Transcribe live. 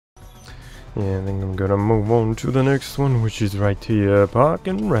Yeah, I think I'm gonna move on to the next one, which is right here, Park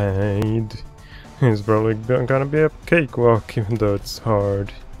and Ride. It's probably gonna be a cakewalk, even though it's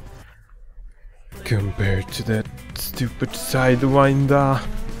hard. Compared to that stupid Sidewinder.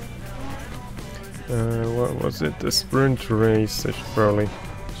 What was it? The sprint race. I should probably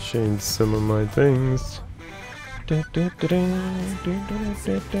change some of my things. Would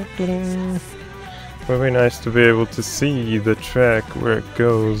be nice to be able to see the track where it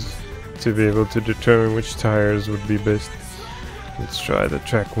goes, to be able to determine which tires would be best. Let's try the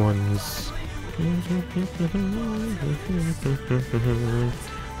track ones.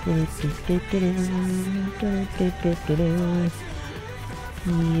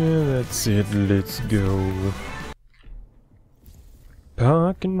 Yeah, that's it, let's go.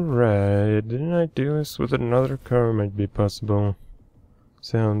 Park and Ride. Didn't I do this with another car? Might be possible.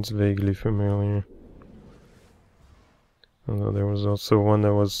 Sounds vaguely familiar. Although there was also one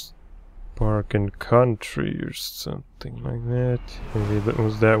that was Park and Country or something like that. Maybe that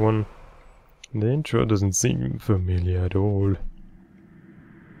was that one. The intro doesn't seem familiar at all.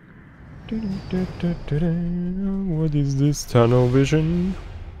 What is this? Tunnel vision?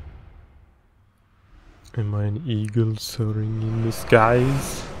 Am I an eagle soaring in the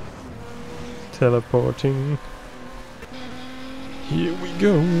skies? Teleporting? Here we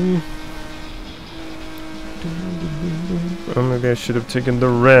go! Oh, maybe I should have taken the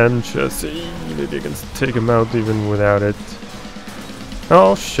Ram chassis. Maybe I can take him out even without it.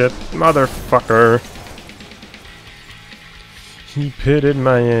 Oh shit, motherfucker! He pitted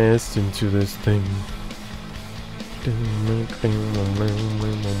my ass into this thing.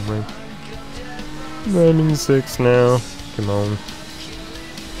 I'm in 6 now. Come on.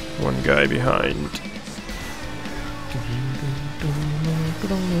 One guy behind.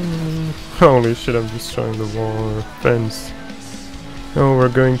 Holy shit, I'm destroying the wall or fence. Oh, we're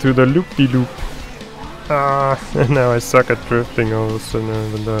going through the loop-de-loop. And now I suck at drifting all of a sudden,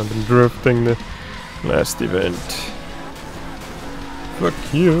 even though I've been drifting the last event. Fuck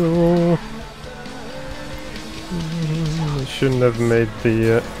you! I shouldn't have made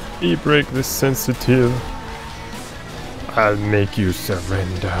the e-brake this sensitive. I'll make you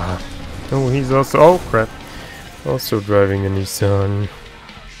surrender. Oh, he's also— oh crap! Also driving a Nissan.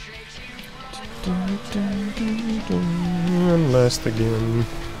 And last again.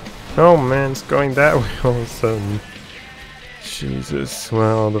 Oh man, it's going that way all of a sudden. Jesus.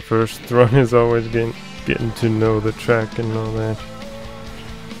 Well, the first run is always getting to know the track and all that.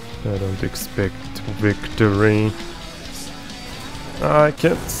 I don't expect victory. I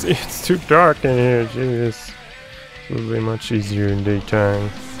can't see, it's too dark in here, Jesus. It will be much easier in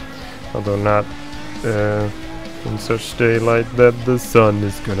daytime. Although not in such daylight that the sun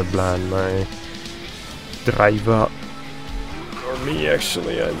is gonna blind my driver. Or me,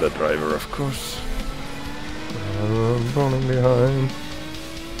 actually, I'm the driver, of course. I'm falling behind.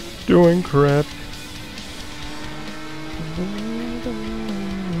 Doing crap.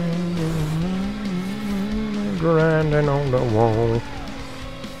 Grinding on the wall.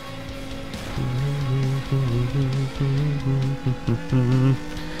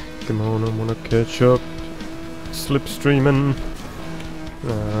 Come on, I wanna catch up. Slipstreaming.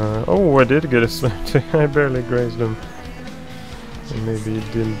 Oh, I did get a slip. I barely grazed him. And maybe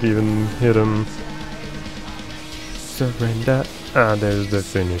didn't even hit him. Surrender. Ah, there's the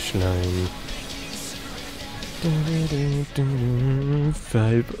finish line.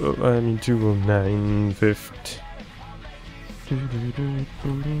 209 fifth.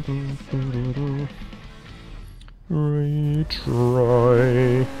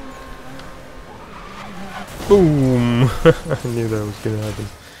 Retry. Boom! I knew that was gonna happen.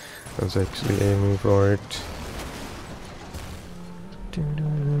 I was actually aiming for it.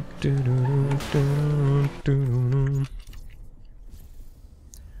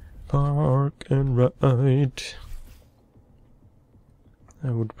 Park and ride.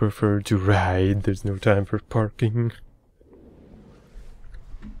 I would prefer to ride. There's no time for parking.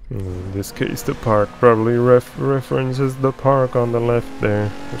 In this case, the park probably references the park on the left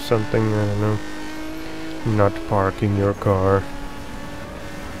there or something. I don't know. Not parking your car.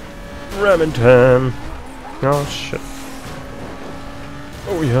 Ramming time. Oh shit.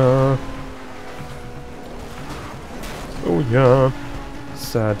 Oh yeah. Oh yeah.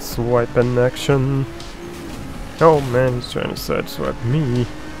 Side swiping action. Oh man, he's trying to sideswipe me.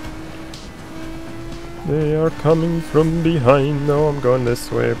 They are coming from behind. No, I'm going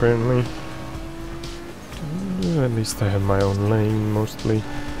this way apparently. At least I have my own lane mostly.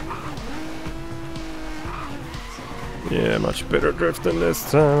 Yeah, much better drift than this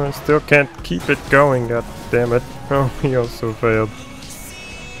time. I still can't keep it going, god damn it. Oh, he also failed.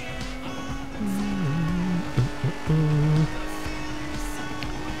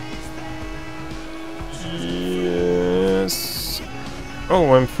 Yes.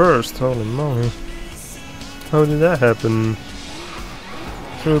 Oh, I'm first. Holy moly. How did that happen?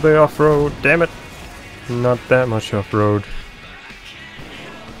 Through the off-road. Damn it. Not that much off-road.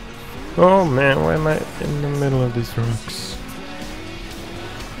 Oh man, why am I in the middle of these rocks?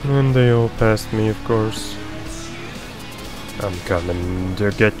 And they all passed me, of course. I'm coming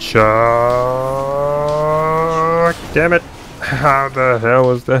to get ya. Damn it! How the hell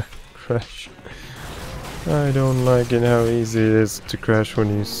was that crash? I don't like it how easy it is to crash when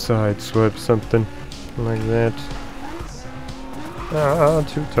you sideswipe something like that. Ah,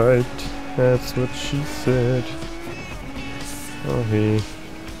 too tight. That's what she said. Oh, he.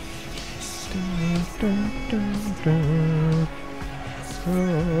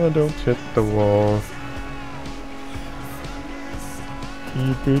 Oh, don't hit the wall.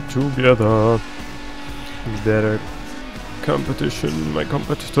 Keep it together. Better competition. My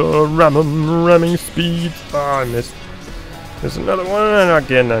competitor ramming speed. Ah, I missed. There's another one, and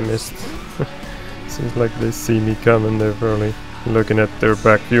again I missed. Seems like they see me coming. They're probably looking at their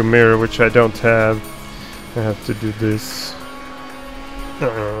back view mirror, which I don't have. I have to do this.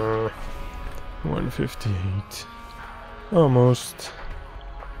 158. Almost.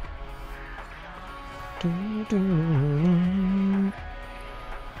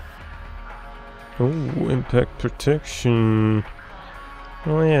 Oh, impact protection.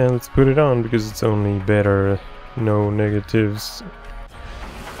 Oh yeah, let's put it on because it's only better. No negatives.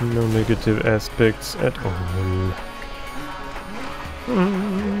 No negative aspects at all.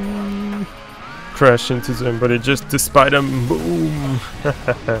 Crash into somebody just to spite them. Boom!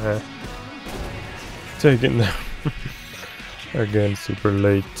 Taking them. Again, super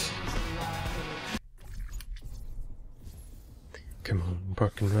late. Come on,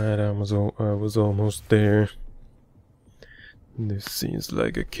 parking right. I was almost there. This seems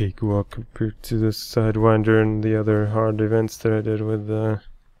like a cakewalk compared to the Sidewinder and the other hard events that I did with the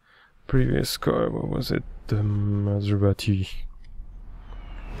previous car. What was it? The Maserati.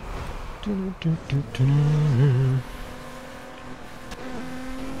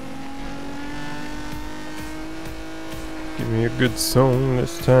 Give me a good song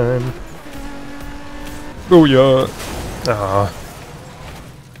this time. Oh yeah. Ah.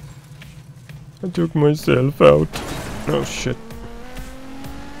 I took myself out. Oh shit.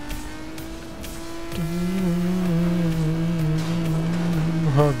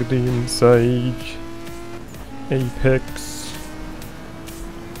 Hug the inside. Apex.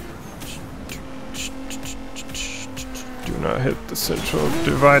 Do not hit the central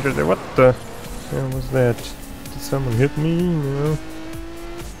divider there. What the hell was that? Did someone hit me? No.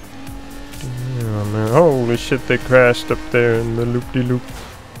 Oh man. Holy shit, they crashed up there in the loop-de-loop.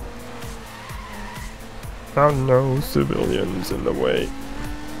 Oh no, civilians in the way.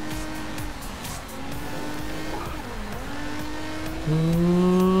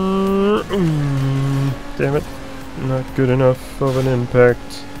 Damn it. Not good enough of an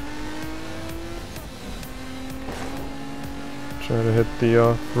impact. Try to hit the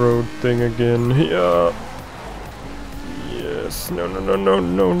off-road thing again. Yeah. Yes. No, no, no, no,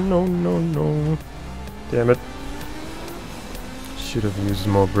 no, no, no, no. Damn it. Should have used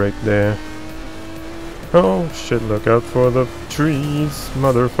more brake there. Oh shit, look out for the trees.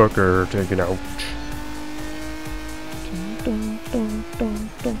 Motherfucker, take it out.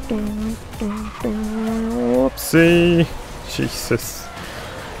 Whoopsie. Jesus.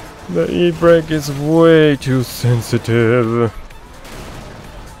 The e-brake is way too sensitive.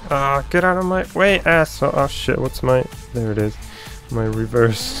 Ah, get out of my way, asshole. Oh shit, what's my... There it is. My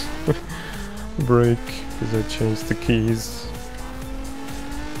reverse brake, because I changed the keys.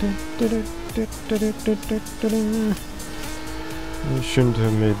 You shouldn't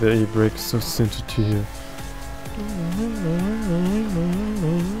have made the e-brake so sensitive.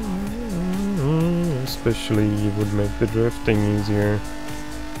 Especially it would make the drifting easier.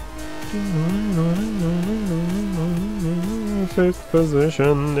 Fifth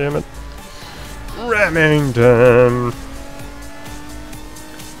position, damn it. Ramming time.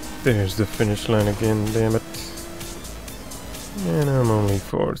 There's the finish line again, damn it. And I'm only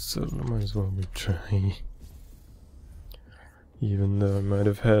fourth, so I might as well retry. Even though I might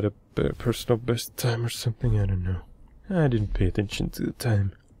have had a personal best time or something, I don't know. I didn't pay attention to the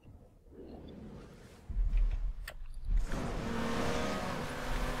time.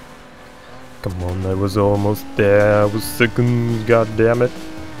 Come on, I was almost there. I was second, god damn it.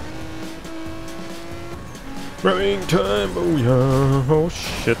 Running time, oh yeah, oh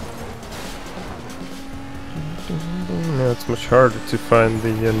shit. Now it's much harder to find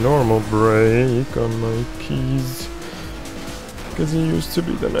the normal brake on my keys. Because it used to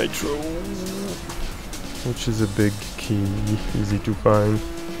be the nitro, which is a big key, easy to find.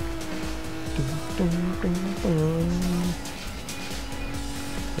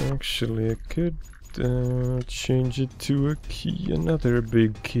 Actually, I could change it to a key, another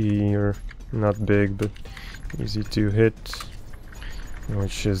big key, or not big, but easy to hit,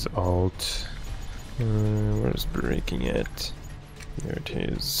 which is Alt. Where's braking at? There it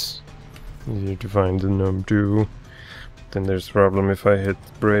is. Easier to find than num 2. Then there's a problem if I hit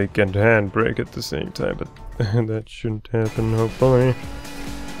brake and hand brake at the same time, but that shouldn't happen, hopefully.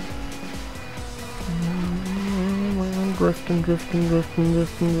 Drifting.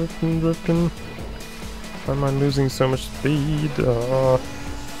 Why am I losing so much speed?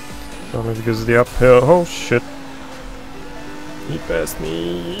 Probably because of the uphill. Oh shit. He passed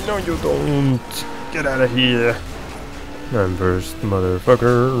me. No, you don't. Get out of here. I'm first,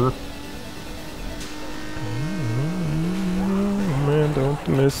 motherfucker. Man, don't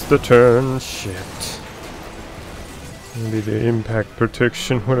miss the turn. Shit. Maybe the impact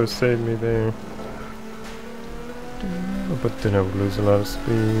protection would have saved me there. But then I would lose a lot of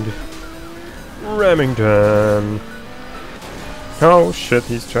speed. Ramming time. Oh shit,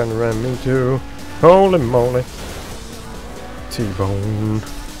 he's trying to ram me too. Holy moly. T-bone.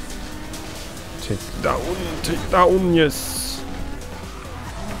 Take down, yes.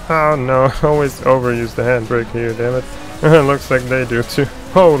 Oh no, I always overuse the handbrake here, damn it. Looks like they do too.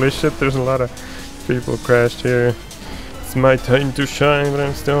 Holy shit, there's a lot of people crashed here. It's my time to shine, but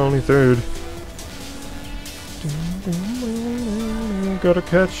I'm still only third. Gotta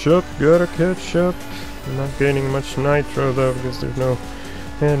catch up. I'm not gaining much nitro though, because there's no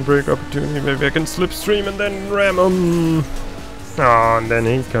handbrake opportunity. Maybe I can slipstream and then ram him. Oh, and then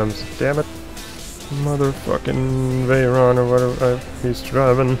he comes. Damn it. Motherfucking Veyron or whatever he's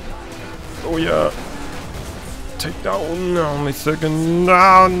driving. Oh yeah. Take down. Only second.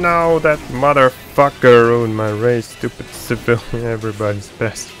 Oh no, that motherfucker ruined my race. Stupid civilian. Everybody's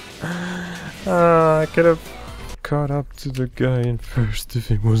best. I could have caught up to the guy in first if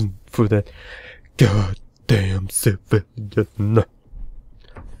it wasn't for that goddamn civilian.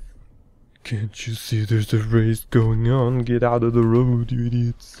 Can't you see there's a race going on? Get out of the road, you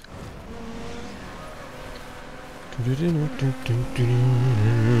idiots.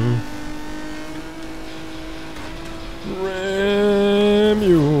 Ram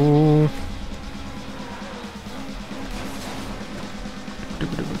you.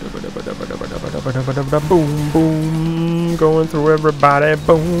 Boom, boom, going through everybody,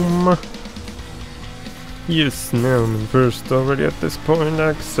 boom. Yes, now I'm in first already at this point,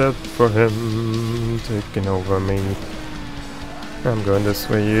 except for him taking over me. I'm going this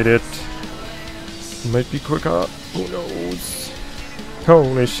way, you idiot. Might be quicker, who knows?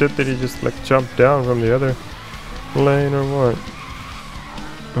 Holy shit, did he just like jump down from the other lane or what?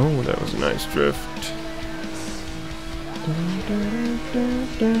 Oh, that was a nice drift.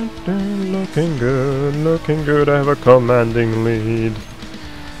 Looking good, I have a commanding lead.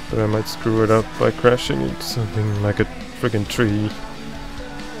 But I might screw it up by crashing into something like a friggin' tree.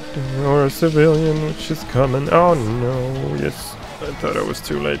 Or a civilian which is coming. Oh no, yes, I thought I was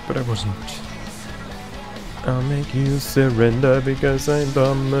too late, but I wasn't. I'll make you surrender because I'm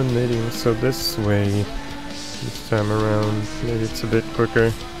dominating, so this way. This time around, maybe it's a bit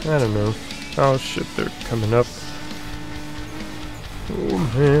quicker. I don't know. Oh shit, they're coming up. Oh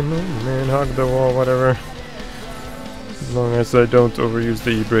man, hug the wall, whatever. As long as I don't overuse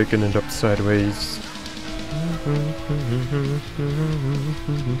the e-brake and end up sideways.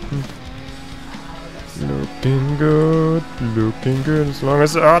 Looking good, as long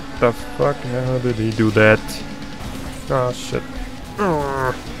as... What the fuck, how did he do that? Oh shit.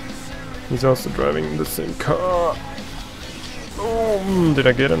 He's also driving the same car. Oh, did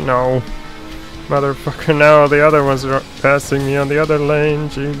I get him? No. Motherfucker, now the other ones are passing me on the other lane.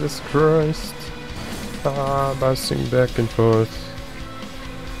 Jesus Christ. Bouncing back and forth.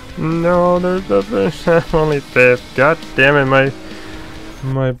 No, there's nothing. I'm only fifth. God damn it,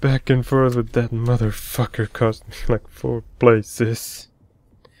 my back and forth with that motherfucker cost me like 4 places.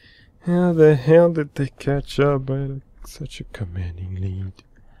 How the hell did they catch up by such a commanding lead?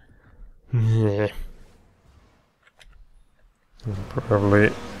 Yeah.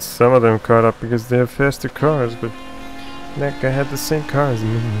 Probably some of them caught up because they have faster cars, but that guy had the same car as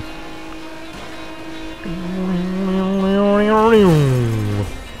me.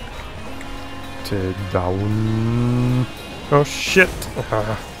 Take down. Oh shit!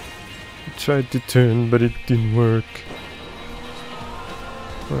 I tried to turn, but it didn't work.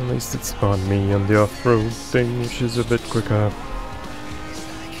 Or at least it spawned me on the off-road thing, which is a bit quicker.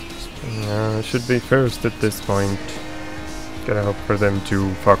 I should be first at this point. Gotta hope for them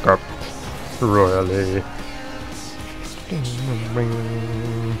to fuck up royally.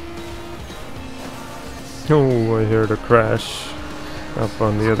 Oh, I heard a crash up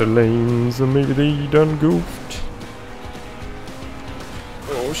on the other lane, so maybe they done goofed.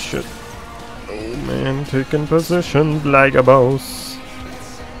 Oh shit. Oh man, taking possession like a boss.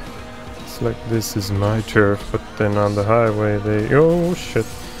 It's like this is my turf, but then on the highway they... oh shit.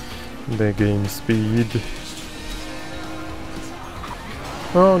 They gain speed.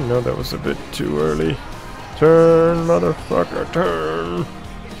 Oh no, that was a bit too early. Turn, motherfucker, turn!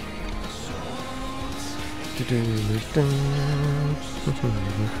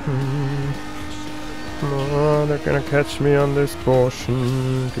 Oh, they're gonna catch me on this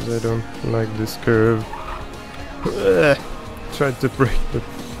portion, because I don't like this curve. Tried to brake, but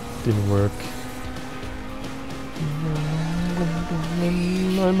didn't work.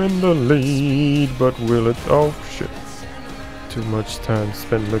 I'm in the lead, but will it? Oh shit. Too much time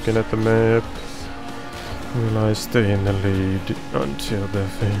spent looking at the map. Will I stay in the lead until the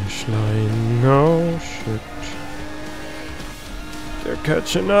finish line? No shit. They're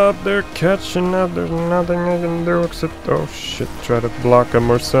catching up, there's nothing I can do except... oh shit, try to block him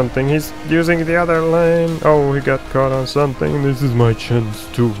or something. He's using the other lane. Oh, he got caught on something. This is my chance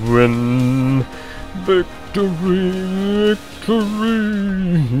to win. Victory!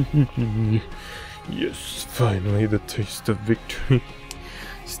 Victory! Yes, finally the taste of victory.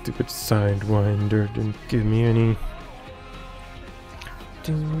 Stupid sidewinder didn't give me any.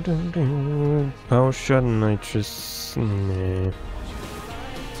 Power shot nitrous. Nah.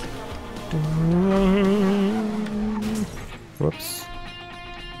 Whoops.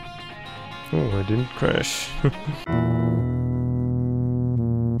 Oh, I didn't crash.